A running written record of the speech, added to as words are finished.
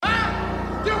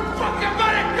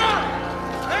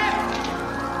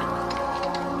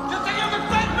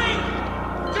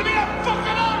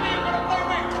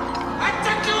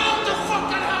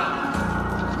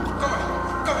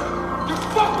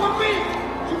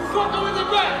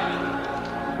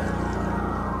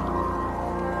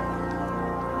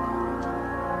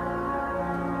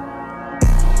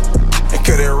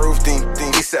Cut that roof thing.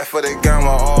 He set for the gun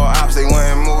with all ops, they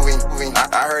wasn't moving.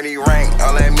 I heard he ranked,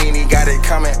 all that mean he got it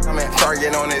coming.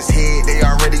 Target on his head, they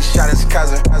already shot his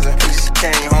cousin. He just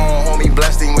came home, homie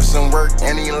blessed him with some work,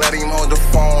 and he let him hold the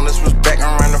phone. This was back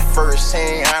around the first. He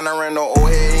ain't honoring no old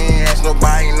head, he ain't ask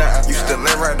nobody nothing. Used to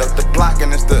live right up the block,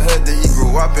 and it's the hood that he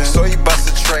grew up in. So he bust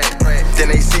a track, then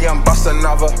they see him bust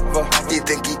another. He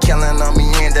think he killing on me,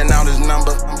 handing out his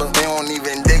number. They don't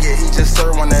even dig it, he just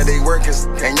served one of they workers.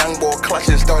 And young boy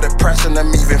clutching started pressing them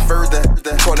even further.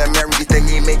 Told them everything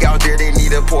he make out there, they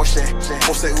need a portion.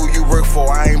 Posted who you work for,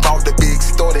 I ain't bout the big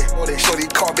extorted. Shorty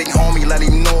call big homie, let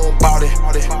him know about it.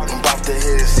 I'm about to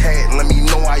hit his head, let me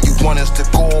know how you want us to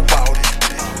go about it.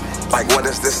 Like what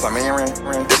is this I'm hearing?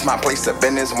 This my place of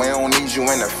business, we don't need you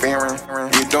interfering.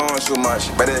 You doing too much,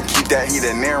 better keep that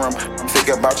heater near him. Think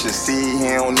about your seed,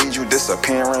 he don't need you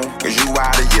disappearing. Cause you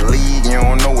out of your league, you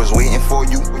don't know what's waiting for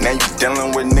you. Now you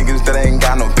dealing with niggas that ain't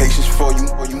got no patience for you.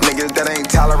 Niggas that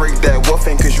ain't tolerate that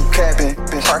woofing cause you capping.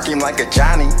 Park him like a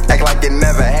Johnny, act like it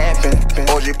never happened.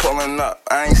 OG pulling up,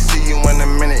 I ain't see you in a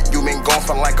minute. You been gone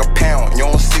for like a pound, you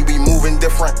don't see we moving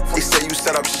different. They say you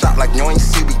set up shop like you ain't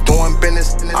see we doing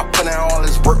business. I put in all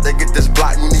this work to get this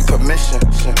block, you need permission.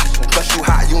 Plus you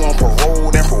hot, you on parole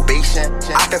and probation.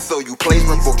 I can throw you plays,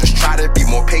 but just try to be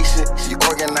more patient. You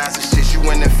organize the shit, you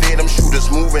in the fed, them shooters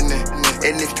moving it.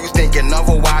 And if you thinking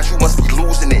otherwise, you must be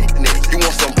losing it. You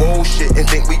want some bullshit and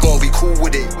think we gon' be cool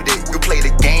with it. You play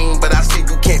the game, but I see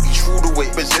you can't be true to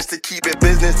it. But just to keep it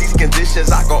business, these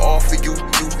conditions I can offer you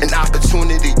an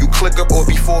opportunity. You click up or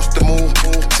be forced to move.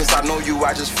 Since I know you,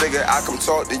 I just figured I come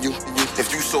talk to you. If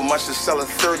you so much to sell a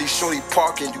 30, shorty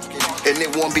parking you. And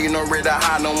it won't be no red or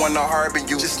high, no one to harbor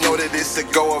you. Just know that it's a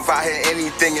go if I hear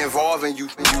anything involving you.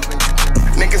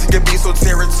 Niggas can be so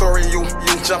territorial.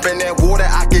 You jump in that water,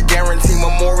 I can guarantee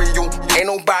memorial. Ain't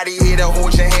nobody here to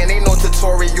hold your hand, ain't no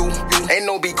tutorial. Ain't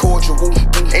no be cordial,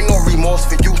 ain't no remorse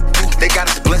for you. They got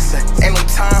us blessing, ain't no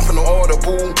time for no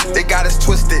audible. They got us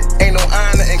twisted, ain't no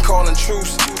honor in calling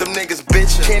truce. Them niggas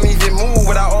bitch can't even move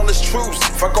without all this truce.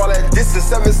 Fuck all that distance,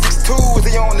 762s,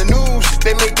 they on the news.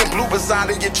 They making bloopers out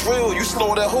of your drill, you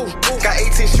slow the who? Got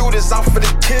 18 shooters out for the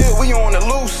kill, we on the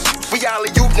loose. We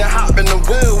alley-oop and hop in the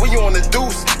wheel, we on the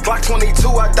deuce. Glock 22,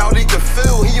 I doubt he could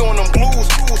feel, he on them blues.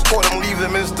 Caught him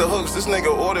leaving Mr. Hooks, this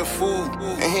nigga ordered food.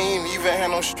 And he ain't even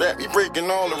had no strap, he breaking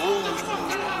all the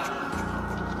rules.